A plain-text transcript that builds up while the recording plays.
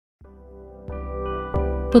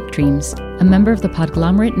Book Dreams, a member of the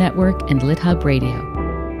Podglomerate Network and LitHub Radio.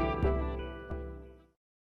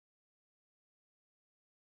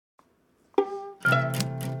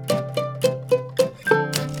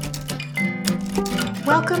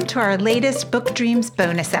 Welcome to our latest Book Dreams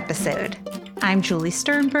bonus episode. I'm Julie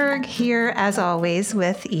Sternberg, here as always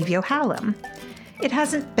with Eve Yohalem. It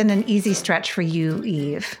hasn't been an easy stretch for you,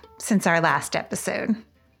 Eve, since our last episode.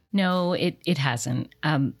 No, it hasn't.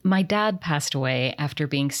 My dad passed away after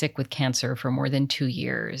being sick with cancer for more than 2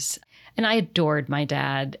 years. And I adored my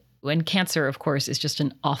dad. And cancer, of course, is just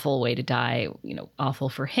an awful way to die. You know, awful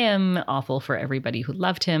for him, awful for everybody who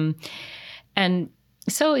loved him. And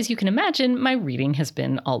so, as you can imagine, my reading has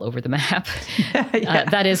been all over the map. Yeah.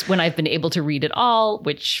 That is when I've been able to read at all,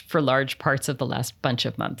 which for large parts of the last bunch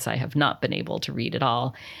of months, I have not been able to read at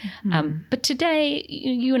all. Mm-hmm. But today,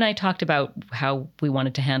 you and I talked about how we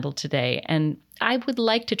wanted to handle today. And I would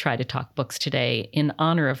like to try to talk books today in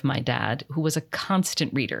honor of my dad, who was a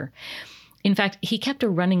constant reader. In fact, he kept a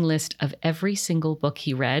running list of every single book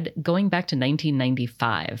he read going back to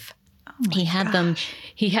 1995. He had them.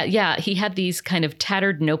 He had these kind of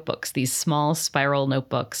tattered notebooks, these small spiral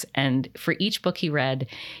notebooks. And for each book he read,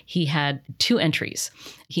 he had 2 entries.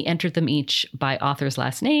 He entered them each by author's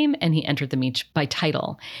last name, and he entered them each by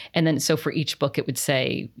title. And then so for each book, it would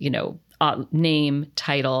say, name,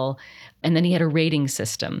 title. And then he had a rating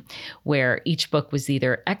system where each book was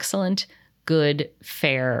either excellent, good,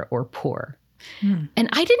 fair, or poor. And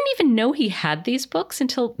I didn't even know he had these books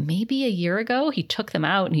until maybe a year ago. He took them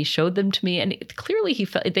out and he showed them to me, and clearly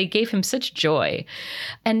they gave him such joy.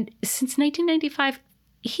 And since 1995,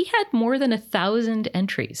 he had more than 1,000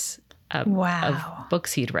 entries of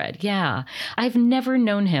books he'd read. Yeah. I've never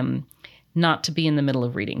known him not to be in the middle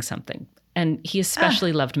of reading something. And he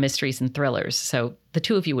especially loved mysteries and thrillers. So the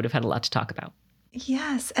two of you would have had a lot to talk about.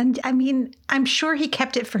 Yes. And I mean, I'm sure he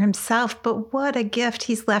kept it for himself, but what a gift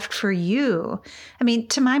he's left for you. I mean,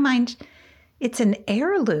 to my mind, it's an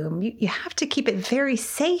heirloom. You have to keep it very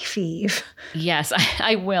safe, Eve. Yes,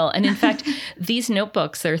 I will. And in fact, these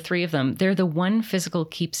notebooks, there are 3 of them. They're the one physical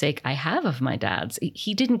keepsake I have of my dad's.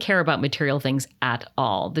 He didn't care about material things at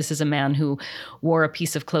all. This is a man who wore a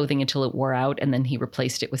piece of clothing until it wore out, and then he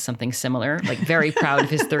replaced it with something similar, like very proud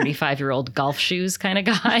of his 35-year-old golf shoes kind of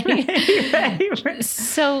guy. Right.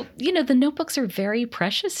 So, the notebooks are very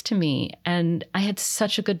precious to me. And I had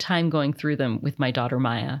such a good time going through them with my daughter,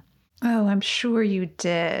 Maya. Oh, I'm sure you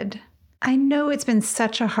did. I know it's been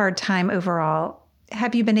such a hard time overall.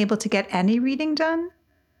 Have you been able to get any reading done?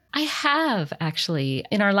 I have, actually.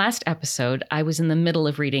 In our last episode, I was in the middle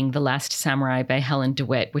of reading The Last Samurai by Helen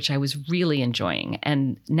DeWitt, which I was really enjoying.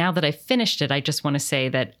 And now that I've finished it, I just want to say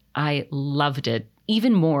that I loved it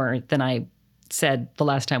even more than I said the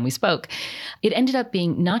last time we spoke. It ended up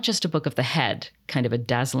being not just a book of the head, kind of a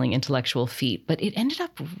dazzling intellectual feat, but it ended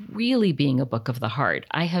up really being a book of the heart.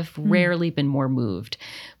 I have rarely been more moved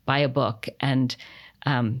by a book, and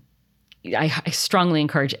I strongly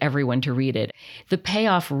encourage everyone to read it. The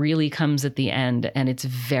payoff really comes at the end, and it's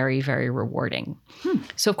very, very rewarding.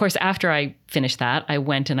 So, of course, after I finished that, I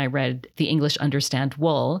went and I read The English Understand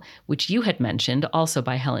Wool, which you had mentioned, also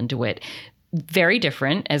by Helen DeWitt. Very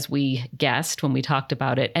different, as we guessed when we talked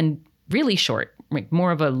about it, and really short, like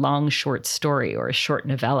more of a long short story or a short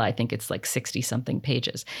novella. I think it's like 60-something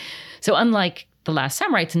pages. So unlike The Last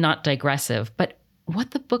Samurai, it's not digressive. But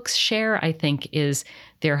what the books share, I think, is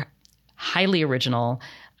they're highly original.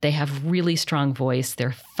 They have really strong voice.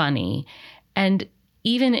 They're funny. And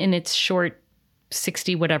even in its short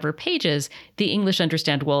 60 whatever pages, The English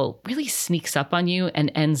Understand Wool really sneaks up on you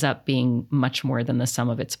and ends up being much more than the sum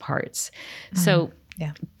of its parts. So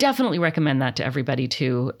definitely recommend that to everybody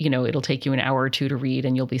too. It'll take you an hour or 2 to read,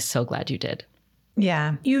 and you'll be so glad you did.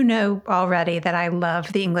 Yeah. You know already that I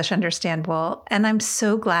love The English Understand Wool, and I'm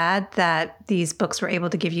so glad that these books were able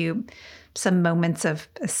to give you some moments of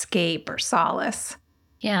escape or solace.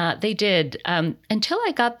 Yeah, they did. Until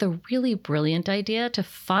I got the really brilliant idea to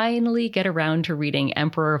finally get around to reading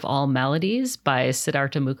Emperor of All Maladies by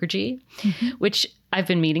Siddhartha Mukherjee, which I've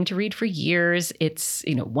been meaning to read for years. It's,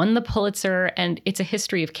 won the Pulitzer, and it's a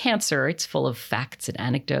history of cancer. It's full of facts and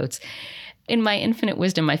anecdotes. In my infinite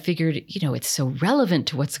wisdom, I figured, it's so relevant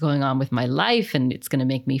to what's going on with my life, and it's going to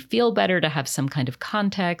make me feel better to have some kind of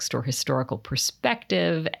context or historical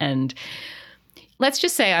perspective. And Let's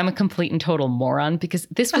just say I'm a complete and total moron because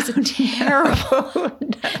this was a terrible,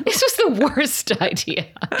 this was the worst idea.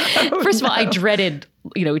 First of all, I dreaded,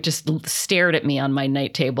 it just stared at me on my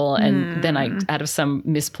night table. And then out of some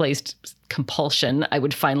misplaced compulsion, I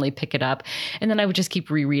would finally pick it up. And then I would just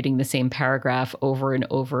keep rereading the same paragraph over and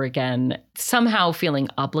over again, somehow feeling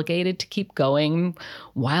obligated to keep going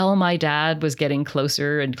while my dad was getting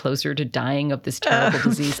closer and closer to dying of this terrible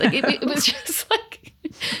disease. Like it was just like,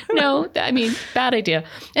 no, I mean, bad idea.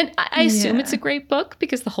 And I assume it's a great book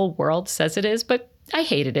because the whole world says it is, but I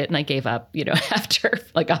hated it and I gave up, after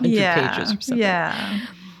like 100 pages or something. Yeah.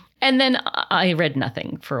 And then I read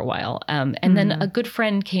nothing for a while. And then a good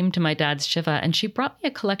friend came to my dad's Shiva and she brought me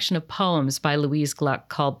a collection of poems by Louise Gluck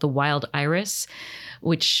called The Wild Iris,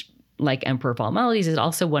 which, like Emperor of All Melodies, it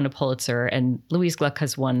also won a Pulitzer. And Louise Gluck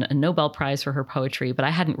has won a Nobel Prize for her poetry, but I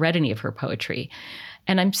hadn't read any of her poetry.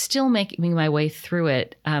 And I'm still making my way through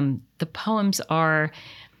it. The poems are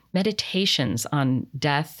meditations on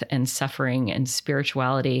death and suffering and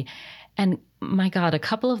spirituality. And my God, a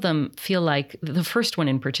couple of them feel like, the first one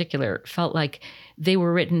in particular, felt like they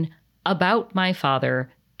were written about my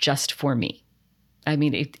father just for me. I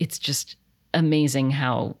mean, it's just amazing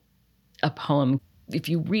how a poem, if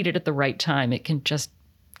you read it at the right time, it can just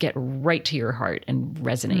get right to your heart and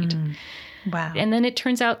resonate. Wow. And then it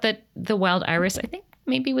turns out that The Wild Iris, I think,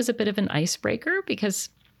 maybe was a bit of an icebreaker because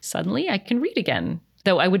suddenly I can read again,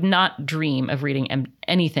 though I would not dream of reading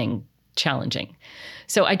anything challenging.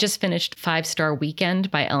 So I just finished 5-Star Weekend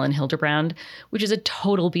by Ellen Hilderbrand, which is a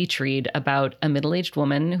total beach read about a middle-aged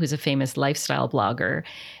woman who's a famous lifestyle blogger.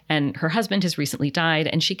 And her husband has recently died,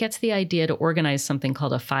 and she gets the idea to organize something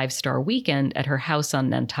called a 5-Star Weekend at her house on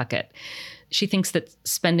Nantucket. She thinks that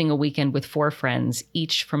spending a weekend with 4 friends,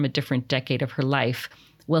 each from a different decade of her life,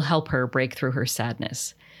 will help her break through her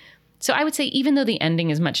sadness. So I would say, even though the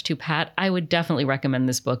ending is much too pat, I would definitely recommend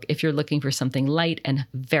this book if you're looking for something light and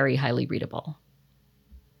very highly readable.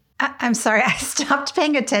 I'm sorry, I stopped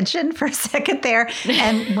paying attention for a second there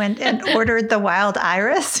and went and ordered The Wild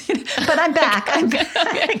Iris. But I'm back.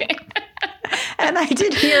 Okay. And I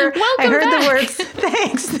did hear, I heard the words,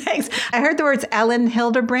 thanks. I heard the words Ellen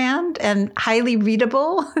Hilderbrand and highly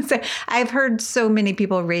readable. So I've heard so many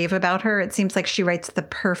people rave about her. It seems like she writes the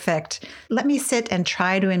perfect, let me sit and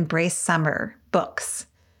try to embrace summer books.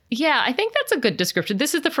 Yeah, I think that's a good description.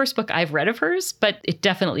 This is the first book I've read of hers, but it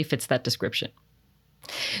definitely fits that description.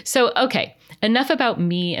 So, okay, enough about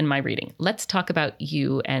me and my reading. Let's talk about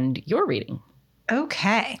you and your reading.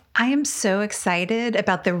 Okay. I am so excited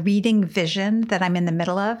about the reading vision that I'm in the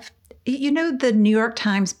middle of. You know, the New York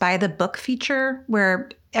Times By the Book feature, where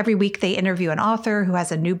every week they interview an author who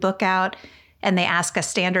has a new book out and they ask a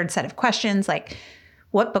standard set of questions like,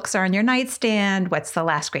 what books are on your nightstand? What's the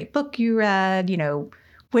last great book you read?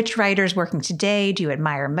 Which writer's working today do you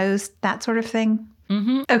admire most? That sort of thing.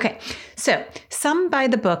 Mm-hmm. Okay, so some by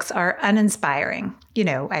the books are uninspiring.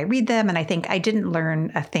 I read them and I think I didn't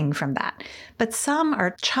learn a thing from that. But some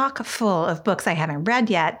are chock full of books I haven't read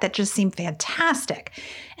yet that just seem fantastic.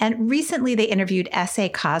 And recently they interviewed S.A.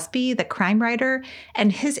 Cosby, the crime writer,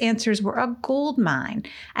 and his answers were a gold mine.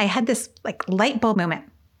 I had this light bulb moment.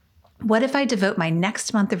 What if I devote my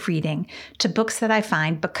next month of reading to books that I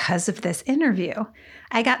find because of this interview?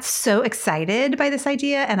 I got so excited by this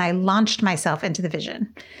idea and I launched myself into the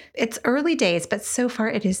vision. It's early days, but so far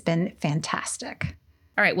it has been fantastic.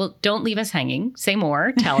 All right, well, don't leave us hanging. Say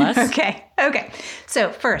more. Tell us. Okay.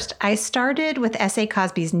 So first, I started with S.A.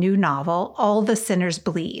 Cosby's new novel, All the Sinners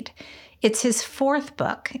Bleed. It's his 4th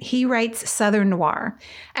book. He writes Southern noir.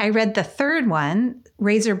 I read the 3rd one,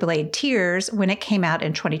 Razorblade Tears, when it came out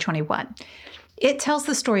in 2021. It tells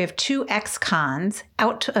the story of 2 ex-cons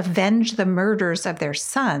out to avenge the murders of their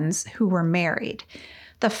sons who were married.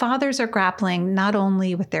 The fathers are grappling not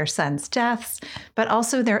only with their sons' deaths, but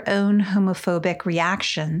also their own homophobic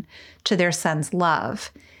reaction to their sons'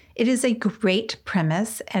 love. It is a great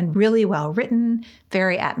premise and really well written,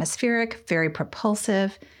 very atmospheric, very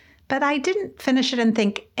propulsive. But I didn't finish it and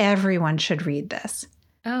think everyone should read this.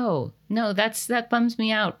 Oh, no, that bums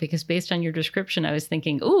me out because based on your description, I was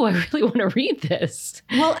thinking, oh, I really want to read this.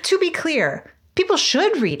 Well, to be clear, people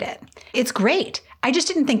should read it. It's great. I just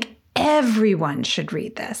didn't think everyone should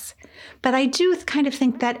read this. But I do kind of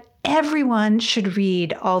think that everyone should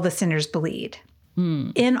read All the Sinners Bleed.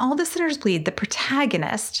 In All the Sinners Bleed, the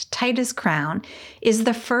protagonist, Titus Crown, is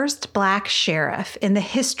the first Black sheriff in the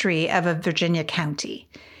history of a Virginia county.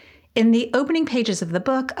 In the opening pages of the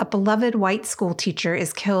book, a beloved white school teacher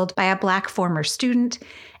is killed by a Black former student,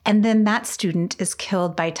 and then that student is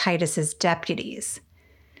killed by Titus's deputies.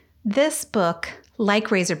 This book, like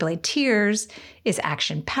Razorblade Tears, is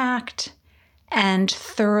action-packed, and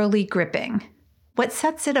thoroughly gripping. What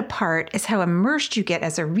sets it apart is how immersed you get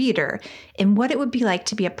as a reader in what it would be like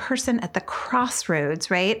to be a person at the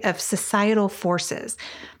crossroads, right, of societal forces.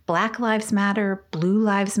 Black Lives Matter, Blue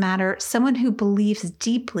Lives Matter, someone who believes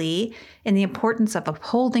deeply in the importance of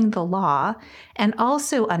upholding the law and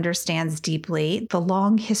also understands deeply the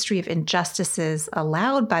long history of injustices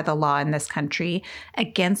allowed by the law in this country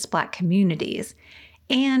against Black communities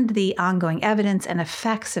and the ongoing evidence and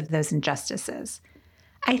effects of those injustices.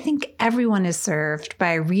 I think everyone is served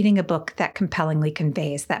by reading a book that compellingly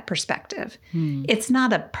conveys that perspective. It's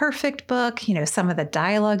not a perfect book. You know, some of the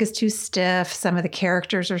dialogue is too stiff, some of the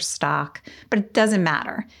characters are stock, but it doesn't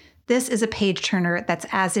matter. This is a page turner that's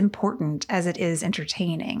as important as it is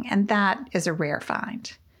entertaining, and that is a rare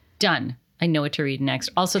find. Done. I know what to read next.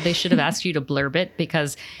 Also, they should have asked you to blurb it,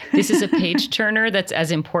 because this is a page turner that's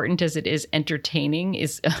as important as it is entertaining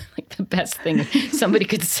is like the best thing somebody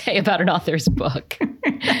could say about an author's book.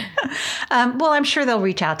 Well, I'm sure they'll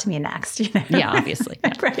reach out to me next. You know? Yeah, obviously.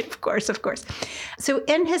 Yeah. Right, of course. So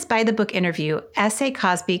in his By the Book interview, S.A.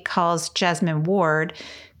 Cosby calls Jesmyn Ward,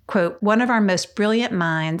 quote, one of our most brilliant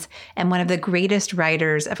minds and one of the greatest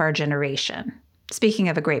writers of our generation. Speaking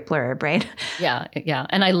of a great blurb, right? Yeah.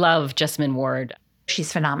 And I love Jesmyn Ward.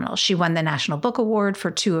 She's phenomenal. She won the National Book Award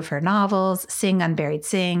for 2 of her novels, Sing Unburied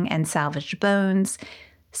Sing and Salvage the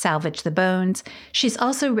Bones. She's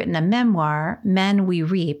also written a memoir, Men We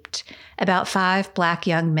Reaped, about 5 Black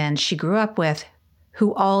young men she grew up with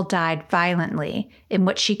who all died violently in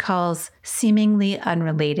what she calls seemingly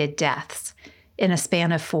unrelated deaths in a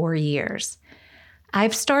span of 4 years.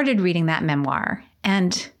 I've started reading that memoir,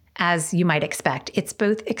 and as you might expect, it's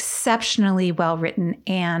both exceptionally well-written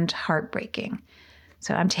and heartbreaking.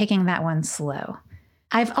 So I'm taking that one slow.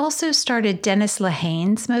 I've also started Dennis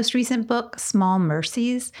Lehane's most recent book, Small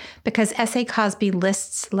Mercies, because S.A. Cosby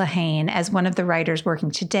lists Lehane as one of the writers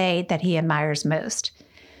working today that he admires most.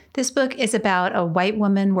 This book is about a white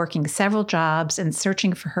woman working several jobs and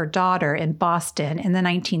searching for her daughter in Boston in the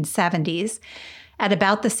 1970s, at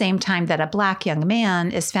about the same time that a Black young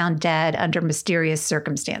man is found dead under mysterious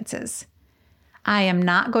circumstances. I am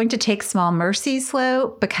not going to take Small Mercies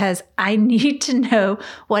slow because I need to know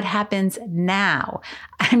what happens now.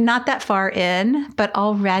 I'm not that far in, but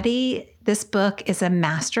already this book is a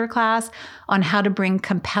masterclass on how to bring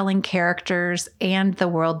compelling characters and the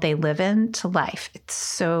world they live in to life. It's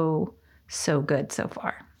so good so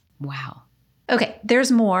far. Wow. Okay,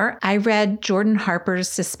 there's more. I read Jordan Harper's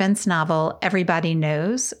suspense novel, Everybody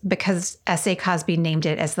Knows, because S.A. Cosby named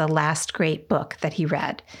it as the last great book that he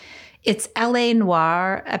read. It's L.A.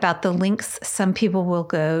 noir about the lengths some people will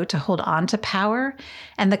go to hold on to power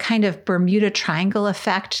and the kind of Bermuda Triangle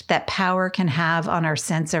effect that power can have on our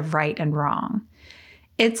sense of right and wrong.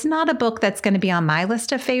 It's not a book that's going to be on my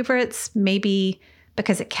list of favorites, maybe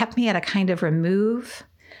because it kept me at a kind of remove,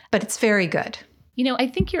 but it's very good. You know, I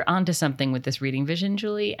think you're onto something with this reading vision,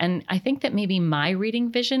 Julie. And I think that maybe my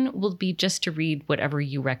reading vision will be just to read whatever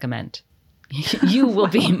you recommend. You will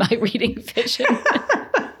be my reading vision.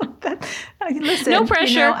 Listen, no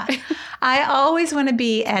pressure. You know, I always want to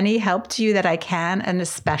be any help to you that I can, and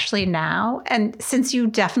especially now. And since you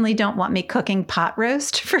definitely don't want me cooking pot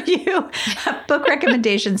roast for you, book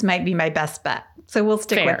recommendations might be my best bet. So we'll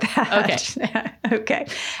stick Fair. with that. Okay.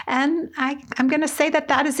 And I'm going to say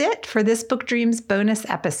that is it for this Book Dreams bonus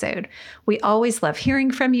episode. We always love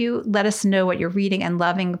hearing from you. Let us know what you're reading and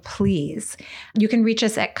loving, please. You can reach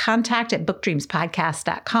us at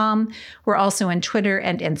contact@bookdreamspodcast.com. We're also on Twitter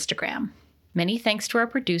and Instagram. Many thanks to our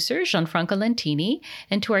producer, Gianfranco Lentini,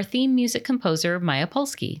 and to our theme music composer, Maya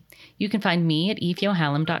Polsky. You can find me at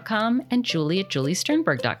evyohallam.com and Julie at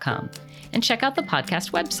juliesternberg.com. And check out the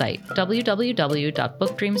podcast website,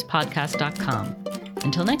 www.bookdreamspodcast.com.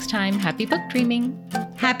 Until next time, happy book dreaming.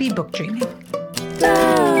 Happy book dreaming.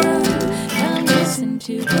 Come listen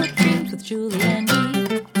to Book Dreams with Julie and Eve.